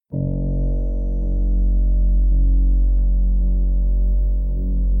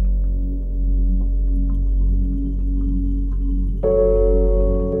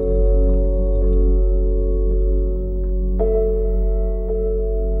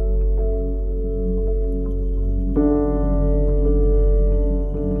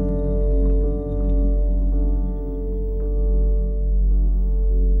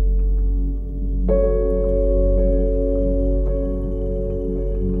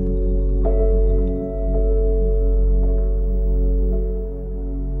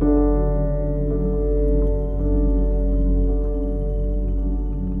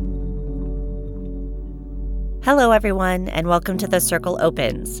Hello, everyone, and welcome to The Circle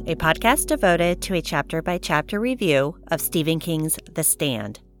Opens, a podcast devoted to a chapter-by-chapter review of Stephen King's The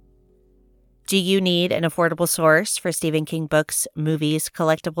Stand. Do you need an affordable source for Stephen King books, movies,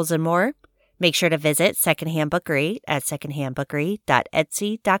 collectibles, and more? Make sure to visit Secondhand Bookery at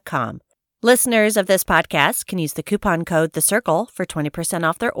secondhandbookery.etsy.com. Listeners of this podcast can use the coupon code THECIRCLE for 20%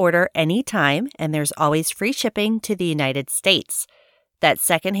 off their order anytime, and there's always free shipping to the United States. That's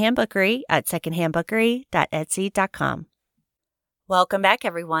Secondhand Bookery at secondhandbookery.etsy.com. Welcome back,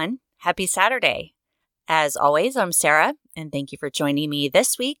 everyone. Happy Saturday. As always, I'm Sarah, and thank you for joining me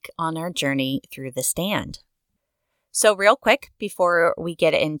this week on our journey through The Stand. So real quick, before we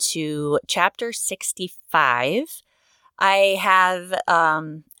get into chapter 65, I have,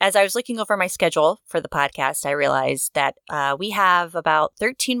 as I was looking over my schedule for the podcast, I realized that we have about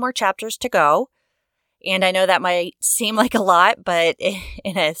 13 more chapters to go. And I know that might seem like a lot, but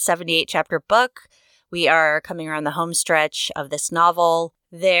in a 78-chapter book, we are coming around the home stretch of this novel.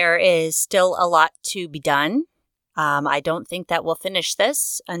 There is still a lot to be done. I don't think that we'll finish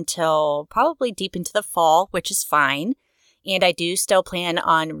this until probably deep into the fall, which is fine. And I do still plan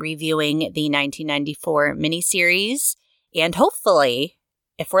on reviewing the 1994 miniseries. And hopefully,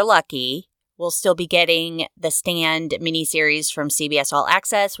 if we're lucky, we'll still be getting the Stand miniseries from CBS All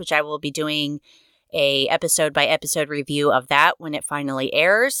Access, which I will be doing a episode-by-episode review of that when it finally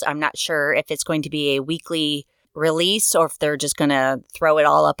airs. I'm not sure if it's going to be a weekly release or if they're just going to throw it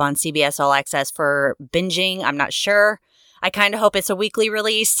all up on CBS All Access for binging. I'm not sure. I kind of hope it's a weekly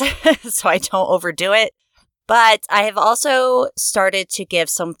release so I don't overdo it. But I have also started to give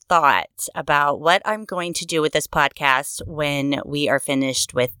some thought about what I'm going to do with this podcast when we are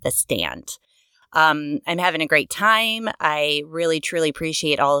finished with The Stand. I'm having a great time. I really, truly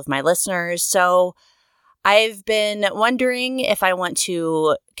appreciate all of my listeners. So I've been wondering if I want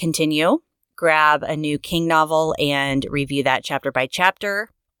to continue, grab a new King novel and review that chapter by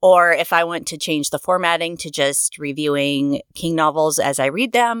chapter, or if I want to change the formatting to just reviewing King novels as I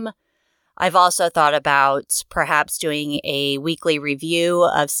read them. I've also thought about perhaps doing a weekly review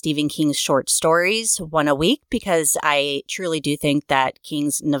of Stephen King's short stories, one a week, because I truly do think that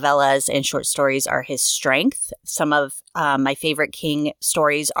King's novellas and short stories are his strength. Some of my favorite King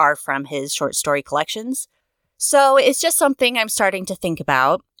stories are from his short story collections. So it's just something I'm starting to think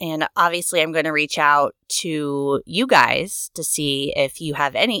about. And obviously, I'm going to reach out to you guys to see if you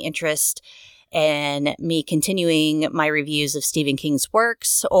have any interest and me continuing my reviews of Stephen King's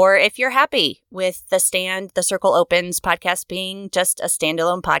works, or if you're happy with The Stand, The Circle Opens podcast being just a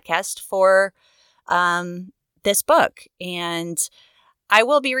standalone podcast for this book. And I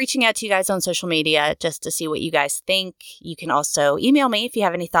will be reaching out to you guys on social media just to see what you guys think. You can also email me if you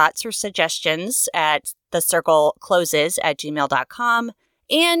have any thoughts or suggestions at thecirclecloses@gmail.com.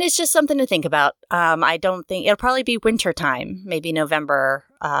 And it's just something to think about. I don't think it'll probably be winter time, maybe November,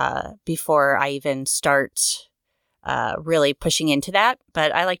 before I even start really pushing into that.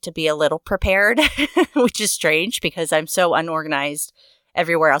 But I like to be a little prepared, which is strange because I'm so unorganized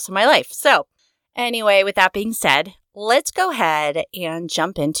everywhere else in my life. So anyway, with that being said, let's go ahead and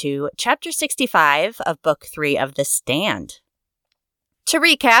jump into chapter 65 of book 3 of The Stand. To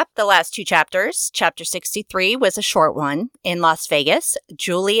recap the last two chapters, chapter 63 was a short one. In Las Vegas,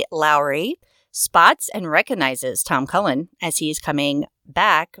 Julie Lowry spots and recognizes Tom Cullen as he is coming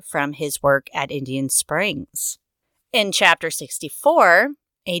back from his work at Indian Springs. In chapter 64,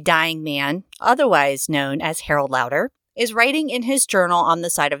 a dying man, otherwise known as Harold Lauder, is writing in his journal on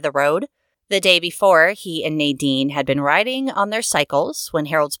the side of the road. The day before, he and Nadine had been riding on their cycles when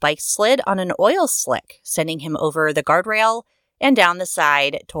Harold's bike slid on an oil slick, sending him over the guardrail and down the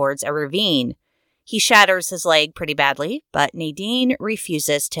side towards a ravine. He shatters his leg pretty badly, but Nadine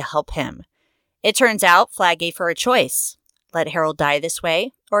refuses to help him. It turns out Flagg gave her a choice. Let Harold die this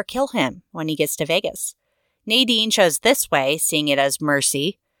way or kill him when he gets to Vegas. Nadine chose this way, seeing it as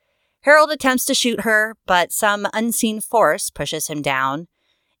mercy. Harold attempts to shoot her, but some unseen force pushes him down.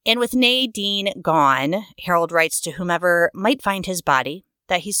 And with Nadine gone, Harold writes to whomever might find his body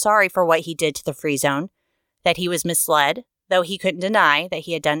that he's sorry for what he did to the Free Zone, that he was misled, though he couldn't deny that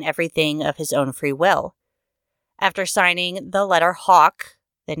he had done everything of his own free will. After signing the letter Hawk,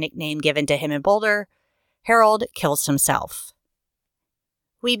 the nickname given to him in Boulder, Harold kills himself.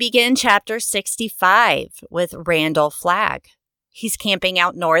 We begin chapter 65 with Randall Flagg. He's camping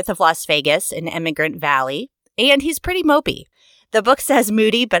out north of Las Vegas in Emigrant Valley, and he's pretty mopey. The book says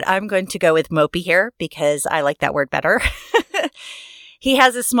moody, but I'm going to go with mopey here because I like that word better. He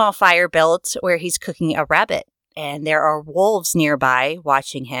has a small fire built where he's cooking a rabbit, and there are wolves nearby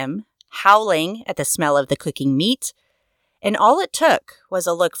watching him, howling at the smell of the cooking meat. And all it took was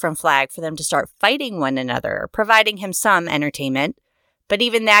a look from Flagg for them to start fighting one another, providing him some entertainment. But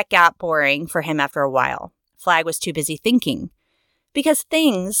even that got boring for him after a while. Flagg was too busy thinking, because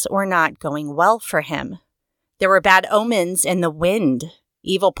things were not going well for him. There were bad omens in the wind,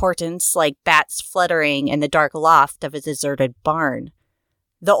 evil portents like bats fluttering in the dark loft of a deserted barn.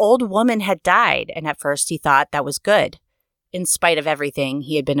 The old woman had died, and at first he thought that was good. In spite of everything,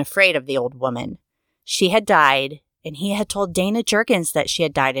 he had been afraid of the old woman. She had died, and he had told Dana Jurgens that she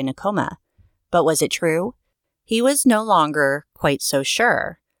had died in a coma. But was it true? He was no longer quite so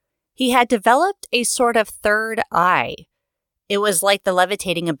sure. He had developed a sort of third eye. It was like the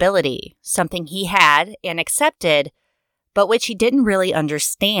levitating ability, something he had and accepted, but which he didn't really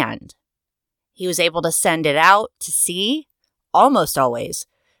understand. He was able to send it out to see, almost always,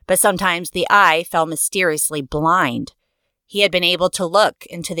 but sometimes the eye fell mysteriously blind. He had been able to look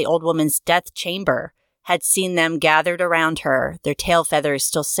into the old woman's death chamber, had seen them gathered around her, their tail feathers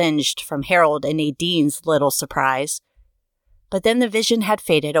still singed from Harold and Nadine's little surprise. But then the vision had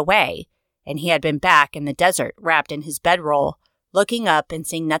faded away, and he had been back in the desert, wrapped in his bedroll, looking up and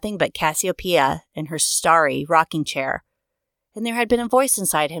seeing nothing but Cassiopeia in her starry rocking chair. And there had been a voice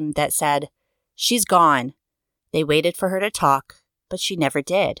inside him that said, "She's gone." They waited for her to talk, but she never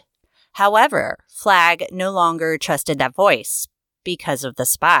did. However, Flagg no longer trusted that voice because of the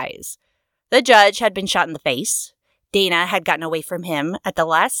spies. The judge had been shot in the face. Dana had gotten away from him at the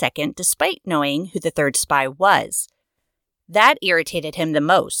last second despite knowing who the third spy was. That irritated him the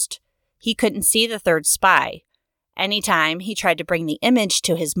most. He couldn't see the third spy. Anytime he tried to bring the image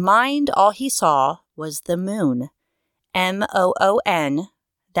to his mind, all he saw was the moon. M-O-O-N,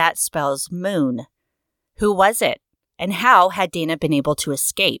 that spells moon. Who was it? And how had Dana been able to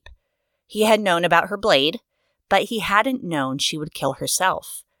escape? He had known about her blade, but he hadn't known she would kill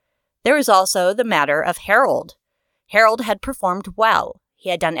herself. There was also the matter of Harold. Harold had performed well. He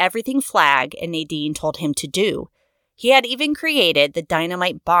had done everything Flagg and Nadine told him to do. He had even created the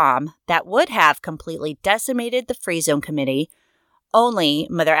dynamite bomb that would have completely decimated the Free Zone Committee, only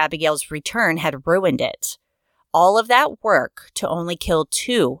Mother Abigail's return had ruined it. All of that work to only kill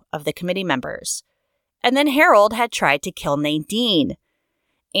 2 of the committee members. And then Harold had tried to kill Nadine.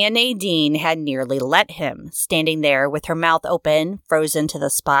 And Nadine had nearly let him, standing there with her mouth open, frozen to the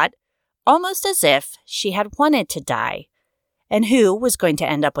spot, almost as if she had wanted to die. And who was going to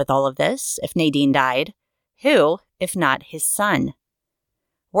end up with all of this if Nadine died? Who, if not his son?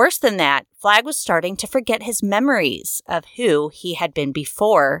 Worse than that, Flagg was starting to forget his memories of who he had been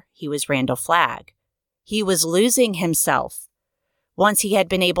before he was Randall Flagg. He was losing himself. Once he had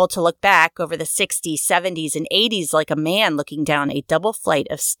been able to look back over the 60s, 70s, and 80s like a man looking down a double flight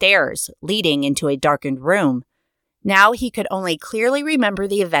of stairs leading into a darkened room. Now he could only clearly remember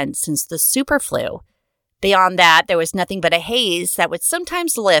the events since the super flu. Beyond that, there was nothing but a haze that would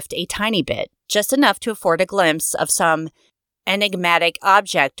sometimes lift a tiny bit, just enough to afford a glimpse of some enigmatic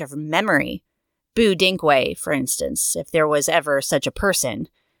object of memory. Boo Dinkway, for instance, if there was ever such a person,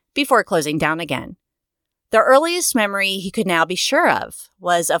 before closing down again. The earliest memory he could now be sure of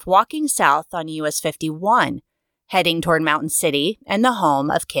was of walking south on US 51, heading toward Mountain City and the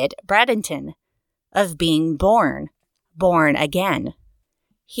home of Kit Bradenton, of being born again.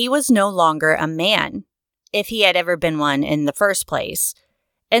 He was no longer a man, if he had ever been one in the first place.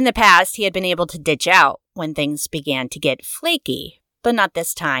 In the past, he had been able to ditch out when things began to get flaky, but not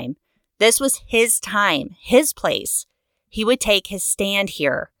this time. This was his time, his place. He would take his stand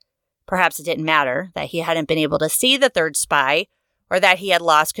here. Perhaps it didn't matter that he hadn't been able to see the third spy or that he had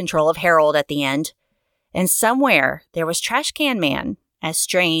lost control of Harold at the end. And somewhere there was Trash Can Man, as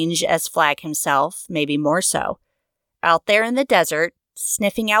strange as Flagg himself, maybe more so, out there in the desert,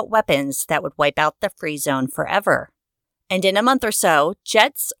 sniffing out weapons that would wipe out the Free Zone forever. And in a month or so,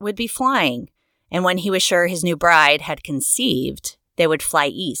 jets would be flying, and when he was sure his new bride had conceived, they would fly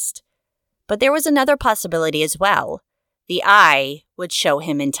east. But there was another possibility as well. The eye would show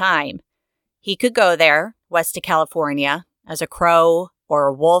him in time. He could go there, west to California, as a crow or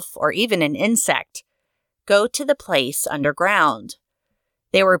a wolf or even an insect. Go to the place underground.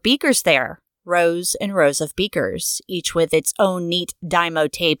 There were beakers there, rows and rows of beakers, each with its own neat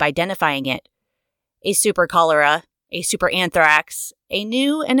dymo tape identifying it. A super cholera, a super anthrax, a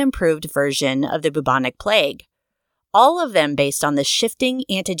new and improved version of the bubonic plague. All of them based on the shifting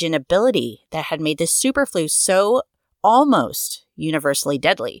antigen ability that had made the superflu so almost universally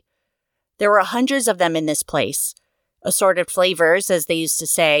deadly. There were hundreds of them in this place. Assorted flavors, as they used to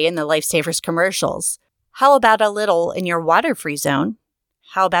say in the Lifesavers commercials. How about a little in your water-free zone?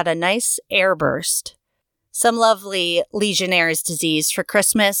 How about a nice airburst? Some lovely Legionnaire's disease for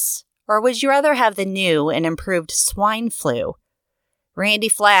Christmas, Or would you rather have the new and improved swine flu? Randy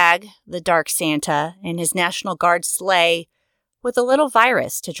Flagg, the Dark Santa, and his National Guard sleigh with a little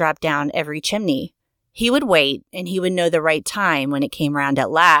virus to drop down every chimney. He would wait, and he would know the right time when it came round at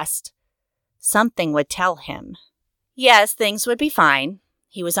last. Something would tell him. Yes, things would be fine.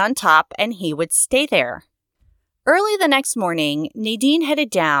 He was on top, and he would stay there. Early the next morning, Nadine headed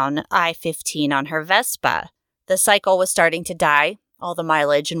down I-15 on her Vespa. The cycle was starting to die, all the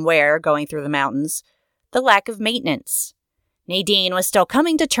mileage and wear going through the mountains, the lack of maintenance. Nadine was still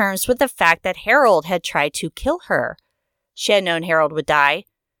coming to terms with the fact that Harold had tried to kill her. She had known Harold would die.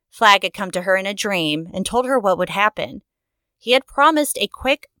 Flagg had come to her in a dream and told her what would happen. He had promised a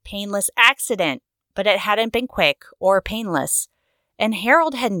quick, painless accident, but it hadn't been quick or painless, and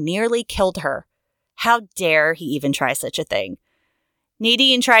Harold had nearly killed her. How dare he even try such a thing?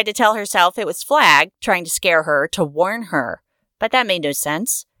 Nadine tried to tell herself it was Flagg trying to scare her, to warn her, but that made no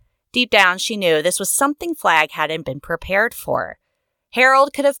sense. Deep down, she knew this was something Flagg hadn't been prepared for.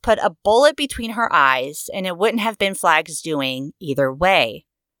 Harold could have put a bullet between her eyes, and it wouldn't have been Flagg's doing either way.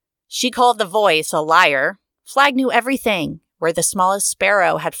 She called the voice a liar. Flagg knew everything, where the smallest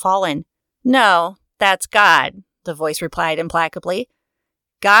sparrow had fallen. No, that's God, the voice replied implacably.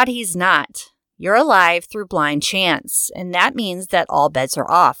 God, he's not. You're alive through blind chance, and that means that all bets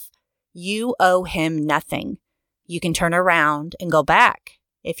are off. You owe him nothing. You can turn around and go back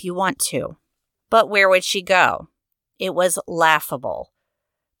if you want to. But where would she go? It was laughable.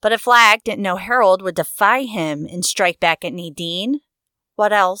 But if Flagg didn't know Harold would defy him and strike back at Nadine,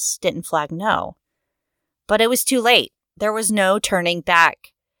 what else didn't Flagg know? But it was too late. There was no turning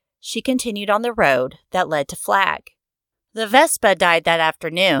back. She continued on the road that led to Flagg. The Vespa died that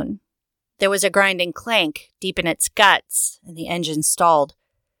afternoon. There was a grinding clank deep in its guts, and the engine stalled.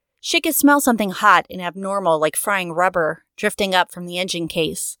 She could smell something hot and abnormal like frying rubber drifting up from the engine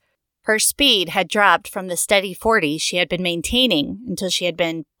case. Her speed had dropped from the steady 40 she had been maintaining until she had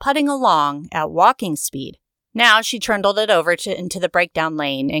been putting along at walking speed. Now she trundled it over into the breakdown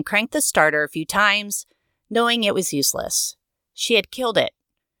lane and cranked the starter a few times, knowing it was useless. She had killed it.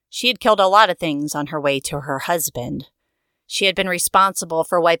 She had killed a lot of things on her way to her husband. She had been responsible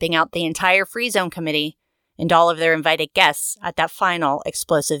for wiping out the entire Free Zone Committee and all of their invited guests at that final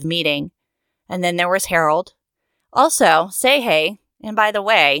explosive meeting. And then there was Harold. Also, say hey, and by the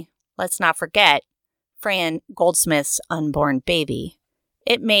way, let's not forget Fran Goldsmith's unborn baby.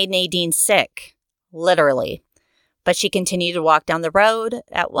 It made Nadine sick, literally. But she continued to walk down the road,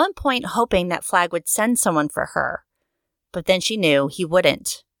 at one point hoping that Flagg would send someone for her. But then she knew he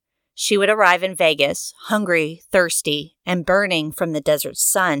wouldn't. She would arrive in Vegas, hungry, thirsty, and burning from the desert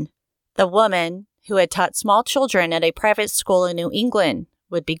sun. The woman who had taught small children at a private school in New England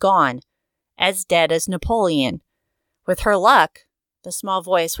would be gone, as dead as Napoleon. With her luck, the small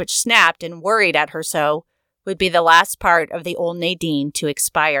voice which snapped and worried at her so would be the last part of the old Nadine to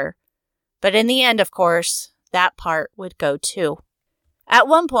expire. But in the end, of course, that part would go too. At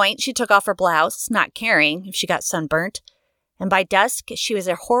one point, she took off her blouse, not caring if she got sunburnt, and by dusk, she was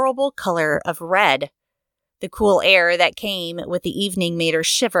a horrible color of red. The cool air that came with the evening made her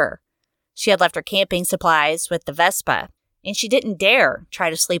shiver. She had left her camping supplies with the Vespa, and she didn't dare try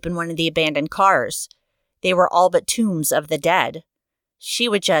to sleep in one of the abandoned cars. They were all but tombs of the dead. She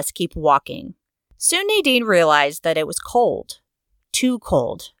would just keep walking. Soon Nadine realized that it was cold. Too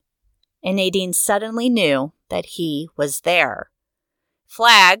cold. And Nadine suddenly knew that he was there.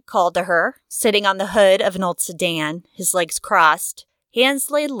 Flagg called to her, sitting on the hood of an old sedan, his legs crossed,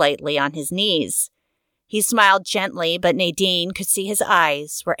 hands laid lightly on his knees. He smiled gently, but Nadine could see his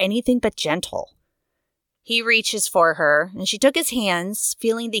eyes were anything but gentle. He reaches for her, and she took his hands,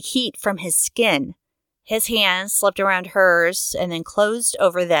 feeling the heat from his skin. His hands slipped around hers and then closed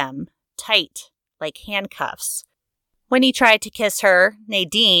over them, tight, like handcuffs. When he tried to kiss her,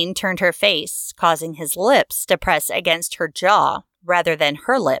 Nadine turned her face, causing his lips to press against her jaw rather than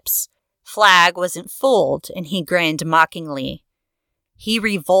her lips. Flagg wasn't fooled, and he grinned mockingly. He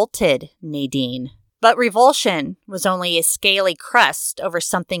revolted Nadine. But revulsion was only a scaly crust over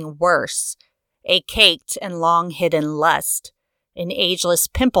something worse, a caked and long-hidden lust, an ageless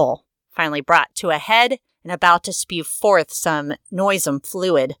pimple finally brought to a head and about to spew forth some noisome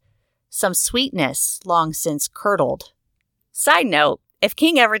fluid, some sweetness long since curdled. Side note, if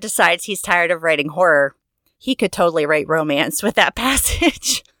King ever decides he's tired of writing horror, he could totally write romance with that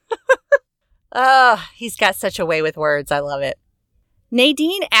passage. Oh, he's got such a way with words. I love it.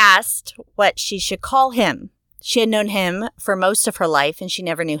 Nadine asked what she should call him. She had known him for most of her life, and she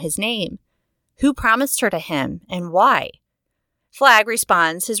never knew his name. Who promised her to him, and why? Flagg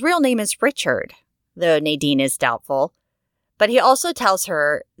responds his real name is Richard, though Nadine is doubtful. But he also tells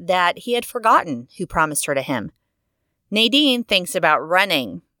her that he had forgotten who promised her to him. Nadine thinks about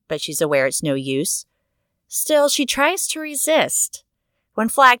running, but she's aware it's no use. Still, she tries to resist. When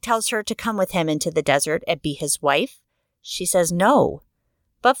Flagg tells her to come with him into the desert and be his wife, she says no.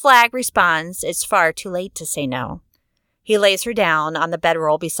 But Flagg responds it's far too late to say no. He lays her down on the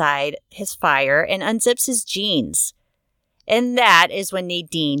bedroll beside his fire and unzips his jeans. And that is when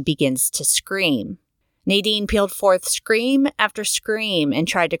Nadine begins to scream. Nadine pealed forth scream after scream and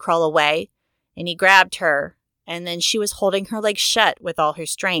tried to crawl away, and he grabbed her, and then she was holding her legs shut with all her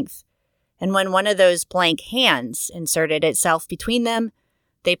strength. And when one of those blank hands inserted itself between them,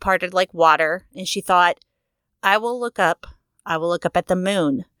 they parted like water, and she thought, I will look up at the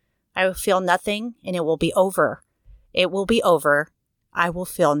moon. I will feel nothing, and it will be over. It will be over. I will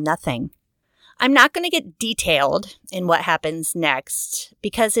feel nothing. I'm not going to get detailed in what happens next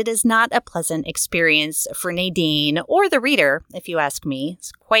because it is not a pleasant experience for Nadine or the reader, if you ask me.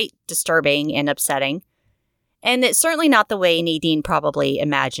 It's quite disturbing and upsetting. And it's certainly not the way Nadine probably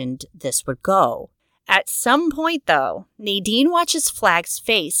imagined this would go. At some point, though, Nadine watches Flagg's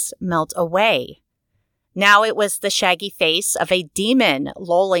face melt away. Now it was the shaggy face of a demon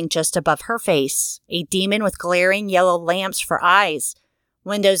lolling just above her face, a demon with glaring yellow lamps for eyes,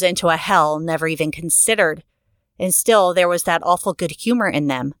 windows into a hell never even considered. And still there was that awful good humor in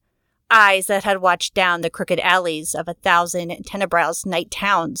them, eyes that had watched down the crooked alleys of 1,000 tenebrous night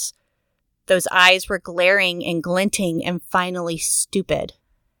towns. Those eyes were glaring and glinting and finally stupid.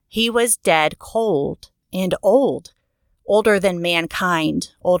 He was dead cold and old, older than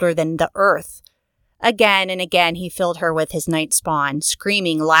mankind, older than the earth. Again and again he filled her with his night spawn,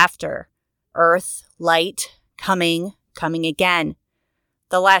 screaming laughter. Earth, light, coming again.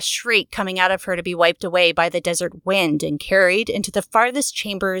 The last shriek coming out of her to be wiped away by the desert wind and carried into the farthest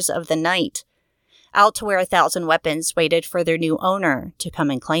chambers of the night, out to where 1,000 weapons waited for their new owner to come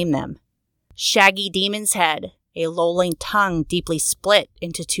and claim them. Shaggy demon's head, a lolling tongue deeply split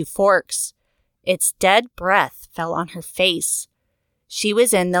into 2 forks. Its dead breath fell on her face. She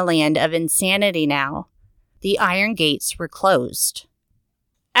was in the land of insanity now. The iron gates were closed.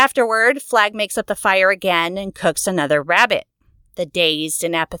 Afterward, Flagg makes up the fire again and cooks another rabbit. The dazed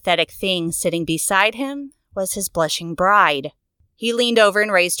and apathetic thing sitting beside him was his blushing bride. He leaned over and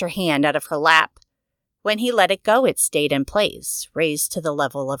raised her hand out of her lap. When he let it go, it stayed in place, raised to the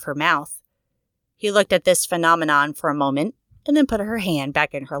level of her mouth. He looked at this phenomenon for a moment and then put her hand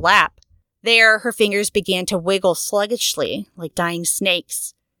back in her lap. There, her fingers began to wiggle sluggishly, like dying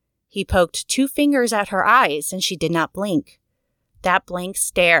snakes. He poked 2 fingers at her eyes, and she did not blink. That blank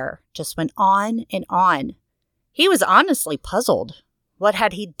stare just went on and on. He was honestly puzzled. What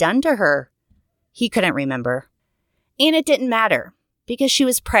had he done to her? He couldn't remember. And it didn't matter, because she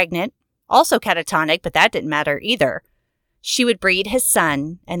was pregnant, also catatonic, but that didn't matter either. She would breed his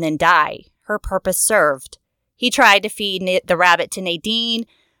son and then die. Her purpose served. He tried to feed the rabbit to Nadine,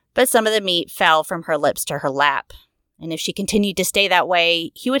 but some of the meat fell from her lips to her lap. And if she continued to stay that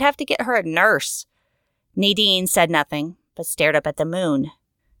way, he would have to get her a nurse. Nadine said nothing, but stared up at the moon.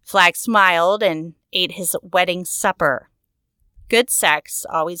 Flagg smiled and ate his wedding supper. Good sex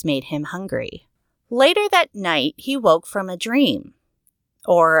always made him hungry. Later that night, he woke from a dream.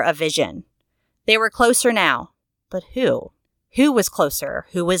 Or a vision. They were closer now. But who? Who was closer?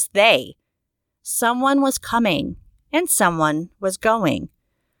 Who was they? Someone was coming, and someone was going.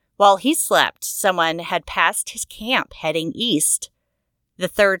 While he slept, someone had passed his camp heading east. The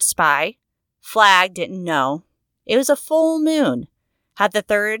third spy? Flagg didn't know. It was a full moon. Had the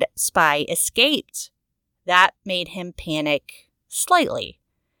third spy escaped? That made him panic slightly.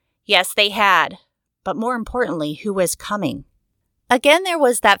 Yes, they had. But more importantly, who was coming? Again, there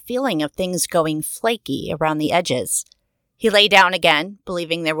was that feeling of things going flaky around the edges. He lay down again,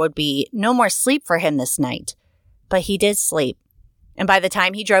 believing there would be no more sleep for him this night. But he did sleep. And by the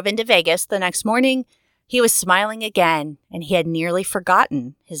time he drove into Vegas the next morning, he was smiling again, and he had nearly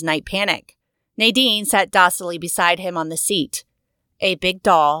forgotten his night panic. Nadine sat docilely beside him on the seat, a big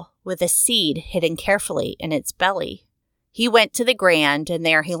doll with a seed hidden carefully in its belly. He went to the Grand, and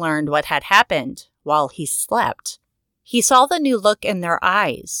there he learned what had happened while he slept. He saw the new look in their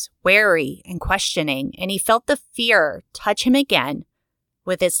eyes, wary and questioning, and he felt the fear touch him again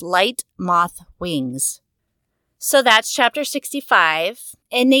with its light moth wings. So that's chapter 65,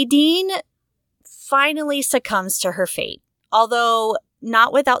 and Nadine finally succumbs to her fate, although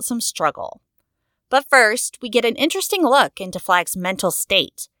not without some struggle. But first, we get an interesting look into Flagg's mental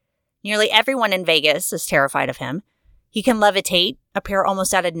state. Nearly everyone in Vegas is terrified of him. He can levitate, appear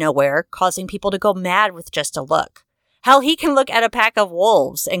almost out of nowhere, causing people to go mad with just a look. Hell, he can look at a pack of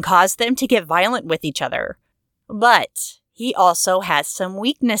wolves and cause them to get violent with each other. But he also has some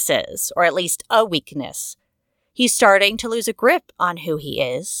weaknesses, or at least a weakness. He's starting to lose a grip on who he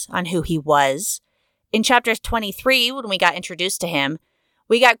is, on who he was. In chapter 23, when we got introduced to him,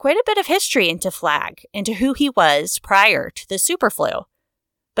 we got quite a bit of history into Flagg, into who he was prior to the superflu.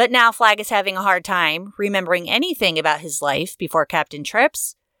 But now Flagg is having a hard time remembering anything about his life before Captain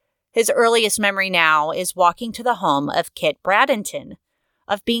Trips. His earliest memory now is walking to the home of Kit Bradenton,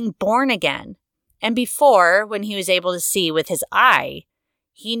 of being born again. And before, when he was able to see with his eye,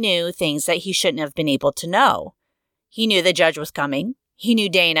 he knew things that he shouldn't have been able to know. He knew the judge was coming. He knew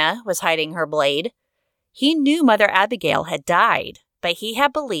Dana was hiding her blade. He knew Mother Abigail had died, but he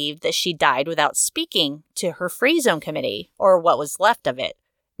had believed that she died without speaking to her Free Zone Committee, or what was left of it.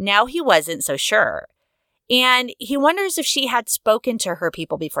 Now he wasn't so sure. And he wonders if she had spoken to her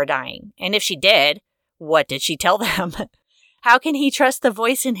people before dying. And if she did, what did she tell them? How can he trust the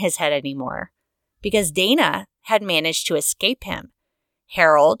voice in his head anymore? Because Dana had managed to escape him.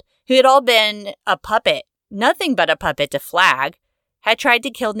 Harold, who had all been a puppet, nothing but a puppet to Flagg, had tried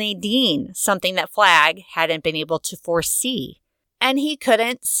to kill Nadine, something that Flagg hadn't been able to foresee. And he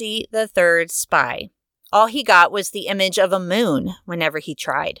couldn't see the third spy. All he got was the image of a moon whenever he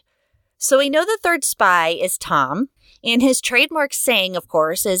tried. So we know the third spy is Tom, and his trademark saying, of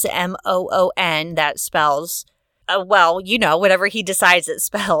course, is M-O-O-N, that spells, whatever he decides it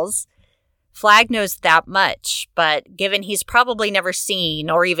spells. Flagg knows that much, but given he's probably never seen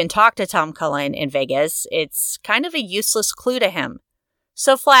or even talked to Tom Cullen in Vegas, it's kind of a useless clue to him.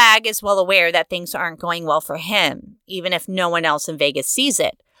 So Flagg is well aware that things aren't going well for him, even if no one else in Vegas sees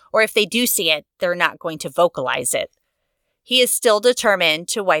it, or if they do see it, they're not going to vocalize it. He is still determined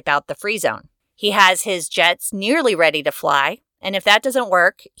to wipe out the Free Zone. He has his jets nearly ready to fly, and if that doesn't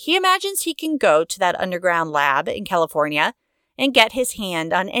work, he imagines he can go to that underground lab in California and get his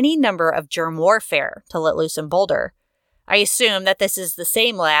hand on any number of germ warfare to let loose in Boulder. I assume that this is the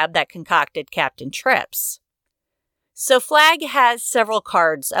same lab that concocted Captain Trips. So Flagg has several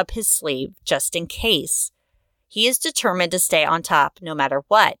cards up his sleeve just in case. He is determined to stay on top no matter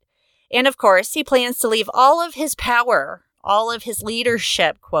what. And of course, he plans to leave all of his power, all of his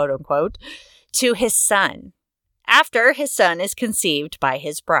leadership, quote unquote, to his son. After his son is conceived by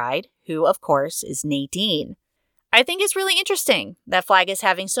his bride, who of course is Nadine. I think it's really interesting that Flagg is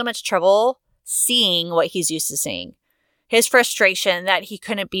having so much trouble seeing what he's used to seeing. His frustration that he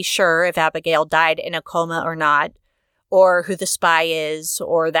couldn't be sure if Abigail died in a coma or not, or who the spy is,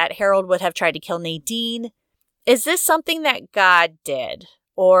 or that Harold would have tried to kill Nadine. Is this something that God did?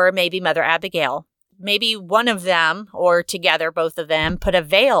 Or maybe Mother Abigail? Maybe one of them, or together both of them, put a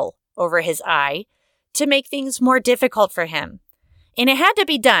veil over his eye to make things more difficult for him. And it had to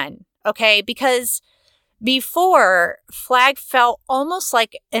be done, okay? Because before, Flagg felt almost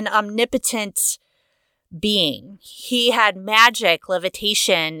like an omnipotent being. He had magic,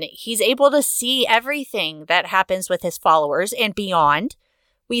 levitation. He's able to see everything that happens with his followers and beyond.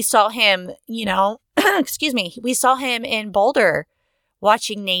 We saw him, we saw him in Boulder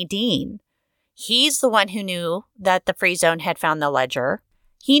watching Nadine. He's the one who knew that the Free Zone had found the ledger.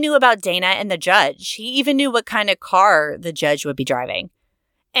 He knew about Dana and the judge. He even knew what kind of car the judge would be driving.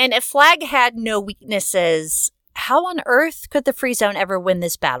 And if Flagg had no weaknesses, how on earth could the Free Zone ever win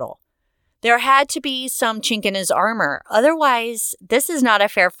this battle? There had to be some chink in his armor. Otherwise, this is not a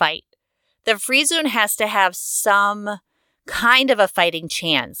fair fight. The Free Zone has to have some kind of a fighting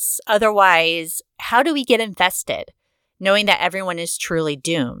chance. Otherwise, how do we get invested, knowing that everyone is truly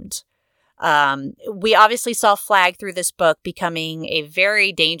doomed? We obviously saw Flagg through this book becoming a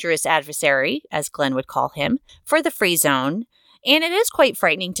very dangerous adversary, as Glenn would call him, for the Free Zone. And it is quite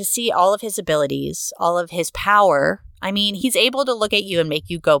frightening to see all of his abilities, all of his power. I mean, he's able to look at you and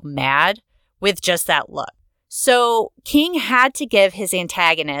make you go mad with just that look. So King had to give his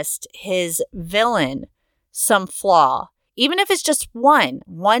antagonist, his villain, some flaw. Even if it's just one.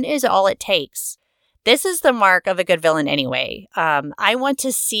 One is all it takes. This is the mark of a good villain anyway. I want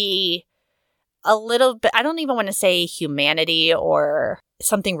to see a little bit, I don't even want to say humanity or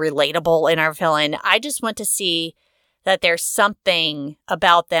something relatable in our villain. I just want to see that there's something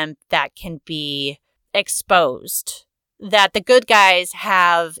about them that can be exposed, that the good guys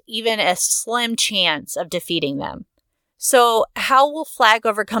have even a slim chance of defeating them. So how will Flagg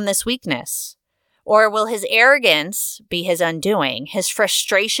overcome this weakness? Or will his arrogance be his undoing? His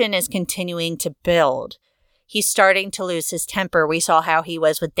frustration is continuing to build. He's starting to lose his temper. We saw how he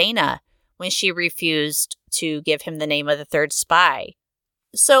was with Dana when she refused to give him the name of the third spy.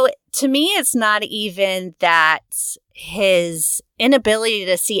 So to me, it's not even that his inability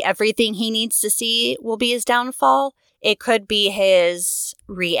to see everything he needs to see will be his downfall. It could be his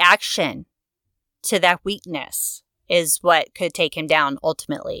reaction to that weakness. is what could take him down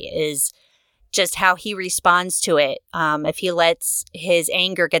ultimately, is just how he responds to it if he lets his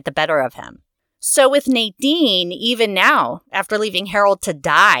anger get the better of him. So with Nadine, even now, after leaving Harold to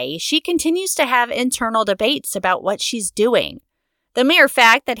die, she continues to have internal debates about what she's doing. The mere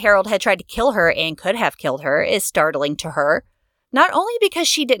fact that Harold had tried to kill her and could have killed her is startling to her, not only because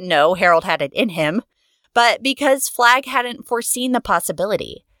she didn't know Harold had it in him, but because Flagg hadn't foreseen the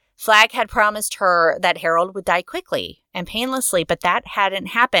possibility. Flagg had promised her that Harold would die quickly and painlessly, but that hadn't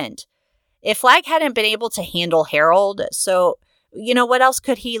happened. If Flagg hadn't been able to handle Harold, so, what else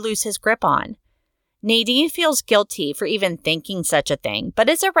could he lose his grip on? Nadine feels guilty for even thinking such a thing, but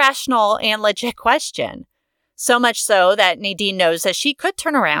it's a rational and legit question. So much so that Nadine knows that she could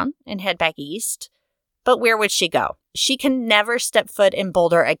turn around and head back east. But where would she go? She can never step foot in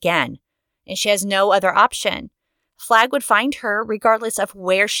Boulder again, and she has no other option. Flagg would find her regardless of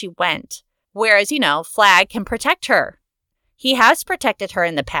where she went. Whereas, Flagg can protect her. He has protected her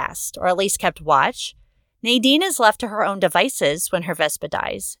in the past, or at least kept watch. Nadine is left to her own devices when her Vespa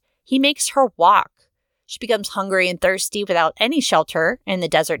dies. He makes her walk. She becomes hungry and thirsty without any shelter in the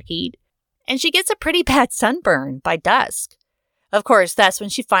desert heat. And she gets a pretty bad sunburn by dusk. Of course, that's when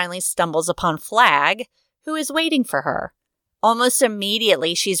she finally stumbles upon Flagg, who is waiting for her. Almost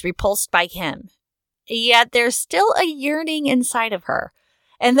immediately, she's repulsed by him. Yet there's still a yearning inside of her.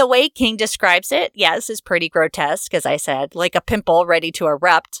 And the way King describes it, yes, is pretty grotesque, as I said, like a pimple ready to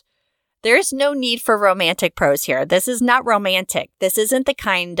erupt. There's no need for romantic prose here. This is not romantic. This isn't the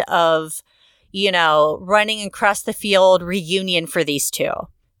kind of, running across the field reunion for these two.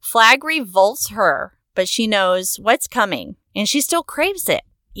 Flagg revolts her, but she knows what's coming, and she still craves it,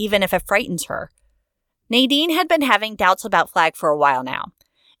 even if it frightens her. Nadine had been having doubts about Flagg for a while now,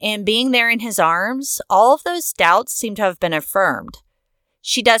 and being there in his arms, all of those doubts seem to have been affirmed.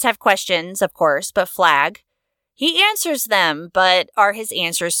 She does have questions, of course, but Flagg, he answers them, but are his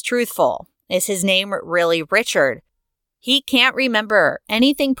answers truthful? Is his name really Richard? He can't remember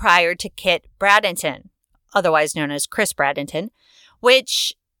anything prior to Kit Bradenton, otherwise known as Chris Bradenton,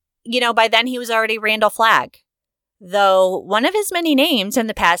 which, by then he was already Randall Flagg, though one of his many names in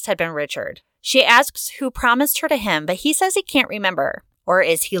the past had been Richard. She asks who promised her to him, but he says he can't remember. Or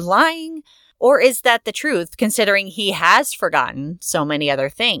is he lying? Or is that the truth, considering he has forgotten so many other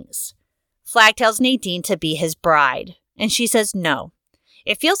things? Flagg tells Nadine to be his bride, and she says no.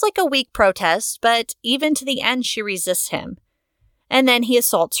 It feels like a weak protest, but even to the end, she resists him. And then he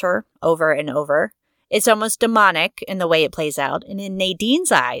assaults her over and over. It's almost demonic in the way it plays out, and in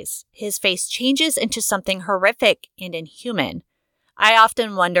Nadine's eyes, his face changes into something horrific and inhuman. I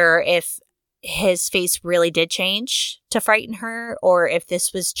often wonder if his face really did change to frighten her, or if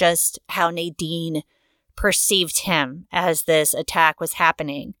this was just how Nadine perceived him as this attack was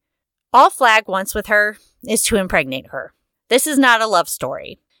happening. All Flagg wants with her is to impregnate her. This is not a love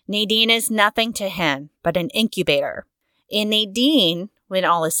story. Nadine is nothing to him but an incubator. And Nadine, when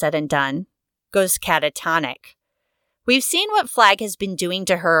all is said and done, goes catatonic. We've seen what Flagg has been doing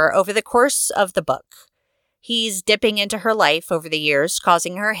to her over the course of the book. He's dipping into her life over the years,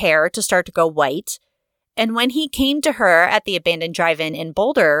 causing her hair to start to go white. And when he came to her at the abandoned drive-in in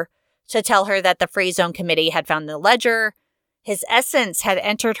Boulder to tell her that the Free Zone Committee had found the ledger, his essence had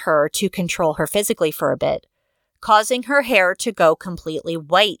entered her to control her physically for a bit, causing her hair to go completely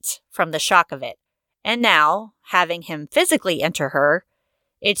white from the shock of it. And now, having him physically enter her,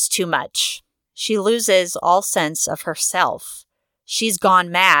 it's too much. She loses all sense of herself. She's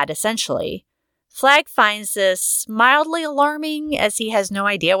gone mad, essentially. Flagg finds this mildly alarming, as he has no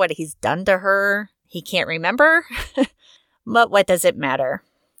idea what he's done to her. He can't remember. But what does it matter?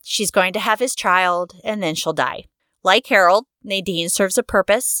 She's going to have his child, and then she'll die. Like Harold, Nadine serves a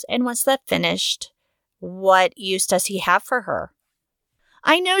purpose, and once that's finished, what use does he have for her?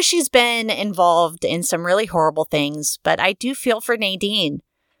 I know she's been involved in some really horrible things, but I do feel for Nadine.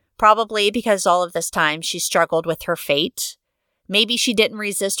 Probably because all of this time she struggled with her fate. Maybe she didn't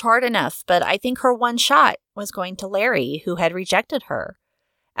resist hard enough, but I think her one shot was going to Larry, who had rejected her.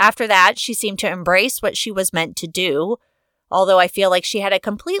 After that, she seemed to embrace what she was meant to do, although I feel like she had a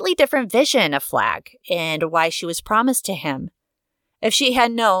completely different vision of Flagg and why she was promised to him. If she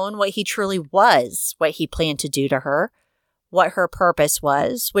had known what he truly was, what he planned to do to her, what her purpose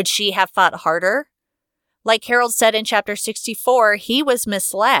was, would she have fought harder? Like Harold said in chapter 64, he was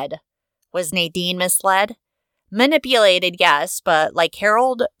misled. Was Nadine misled? Manipulated, yes, but like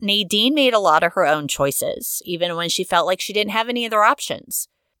Harold, Nadine made a lot of her own choices, even when she felt like she didn't have any other options.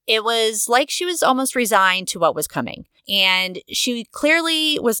 It was like she was almost resigned to what was coming, and she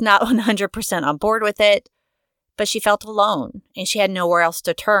clearly was not 100% on board with it, but she felt alone, and she had nowhere else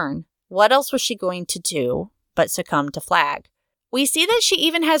to turn. What else was she going to do but but succumb to Flagg. We see that she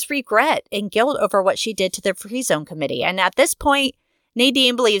even has regret and guilt over what she did to the Free Zone Committee. And at this point,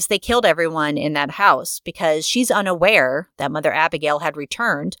 Nadine believes they killed everyone in that house because she's unaware that Mother Abigail had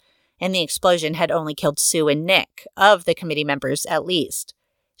returned and the explosion had only killed Sue and Nick, of the committee members at least.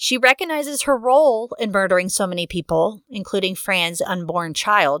 She recognizes her role in murdering so many people, including Fran's unborn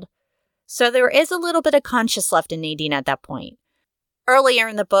child. So there is a little bit of conscience left in Nadine at that point. Earlier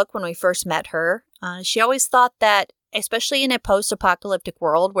in the book, when we first met her, she always thought that, especially in a post-apocalyptic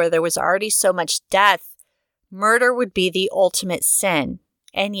world where there was already so much death, murder would be the ultimate sin.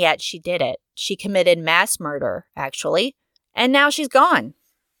 And yet she did it. She committed mass murder, actually. And now she's gone.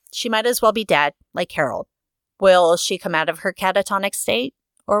 She might as well be dead, like Harold. Will she come out of her catatonic state?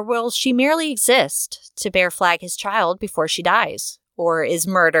 Or will she merely exist to bear Flagg his child before she dies? Or is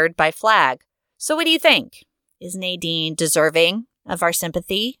murdered by Flagg? So what do you think? Is Nadine deserving of our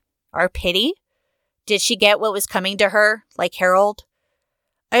sympathy? Our pity? Did she get what was coming to her, like Harold?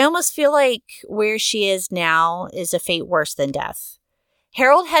 I almost feel like where she is now is a fate worse than death.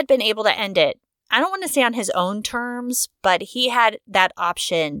 Harold had been able to end it. I don't want to say on his own terms, but he had that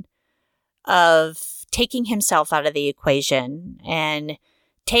option of taking himself out of the equation and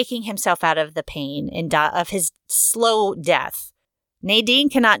taking himself out of the pain and of his slow death. Nadine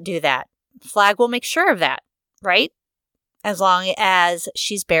cannot do that. Flagg will make sure of that, right? As long as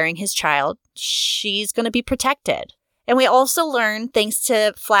she's bearing his child, she's going to be protected. And we also learn, thanks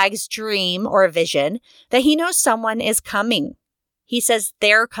to Flagg's dream or vision, that he knows someone is coming. He says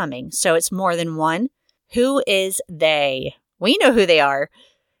they're coming, so it's more than one. Who is they? We know who they are.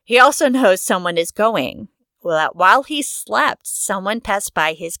 He also knows someone is going. Well, while he slept, someone passed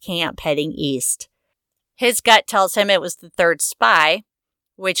by his camp heading east. His gut tells him it was the third spy,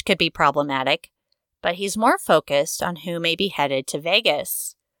 which could be problematic. But he's more focused on who may be headed to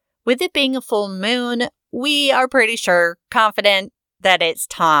Vegas. With it being a full moon, we are pretty confident that it's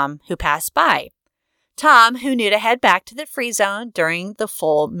Tom who passed by. Tom, who knew to head back to the Free Zone during the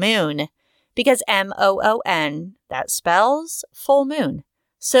full moon, because M-O-O-N, that spells full moon.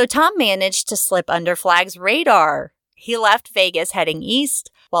 So Tom managed to slip under Flagg's radar. He left Vegas heading east,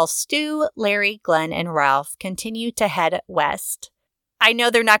 while Stu, Larry, Glenn, and Ralph continued to head west. I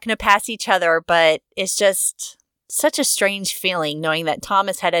know they're not going to pass each other, but it's just such a strange feeling knowing that Tom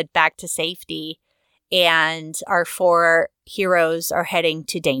is headed back to safety and our four heroes are heading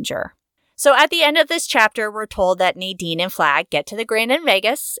to danger. So at the end of this chapter, we're told that Nadine and Flagg get to the Grand in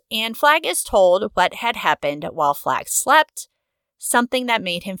Vegas, and Flagg is told what had happened while Flagg slept, something that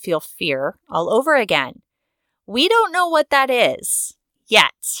made him feel fear all over again. We don't know what that is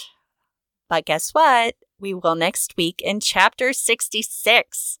yet, but guess what? We will next week in chapter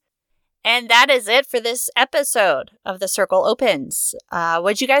 66. And that is it for this episode of The Circle Opens.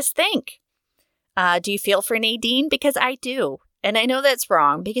 What'd you guys think? Do you feel for Nadine? Because I do. And I know that's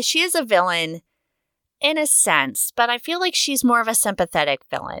wrong because she is a villain in a sense, but I feel like she's more of a sympathetic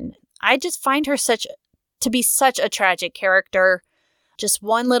villain. I just find her to be such a tragic character. Just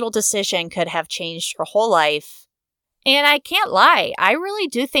one little decision could have changed her whole life. And I can't lie. I really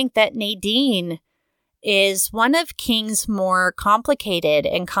do think that Nadine is one of King's more complicated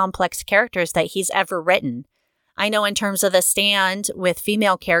and complex characters that he's ever written. I know in terms of The Stand with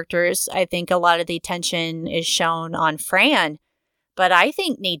female characters, I think a lot of the attention is shown on Fran, but I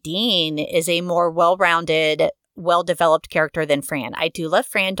think Nadine is a more well-rounded, well-developed character than Fran. I do love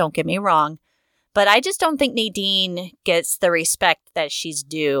Fran, don't get me wrong, but I just don't think Nadine gets the respect that she's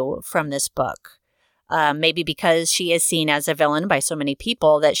due from this book. Maybe because she is seen as a villain by so many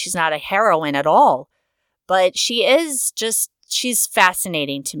people that she's not a heroine at all. But she's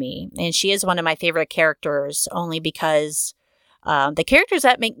fascinating to me. And she is one of my favorite characters only because the characters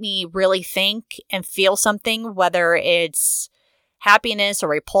that make me really think and feel something, whether it's happiness or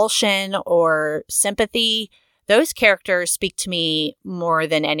repulsion or sympathy, those characters speak to me more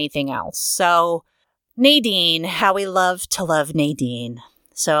than anything else. So Nadine, how we love to love Nadine.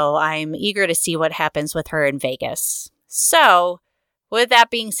 So I'm eager to see what happens with her in Vegas. So with that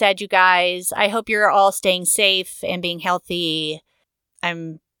being said, you guys, I hope you're all staying safe and being healthy.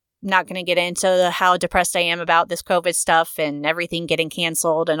 I'm not going to get into how depressed I am about this COVID stuff and everything getting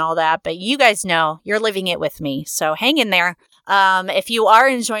canceled and all that, but you guys know you're living it with me. So hang in there. If you are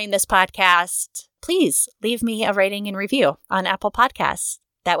enjoying this podcast, please leave me a rating and review on Apple Podcasts.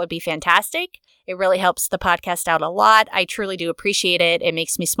 That would be fantastic. It really helps the podcast out a lot. I truly do appreciate it. It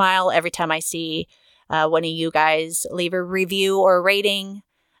makes me smile every time I see one of you guys leave a review or a rating.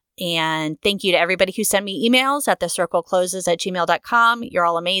 And thank you to everybody who sent me emails at thecirclecloses@gmail.com. You're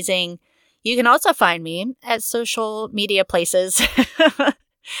all amazing. You can also find me at social media places.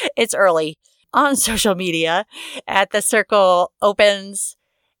 It's early. on social media at the circle opens.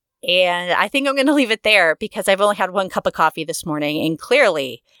 And I think I'm going to leave it there because I've only had one cup of coffee this morning and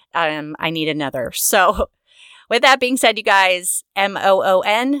clearly I need another. So with that being said, you guys,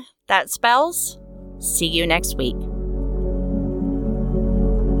 MOON, that spells see you next week.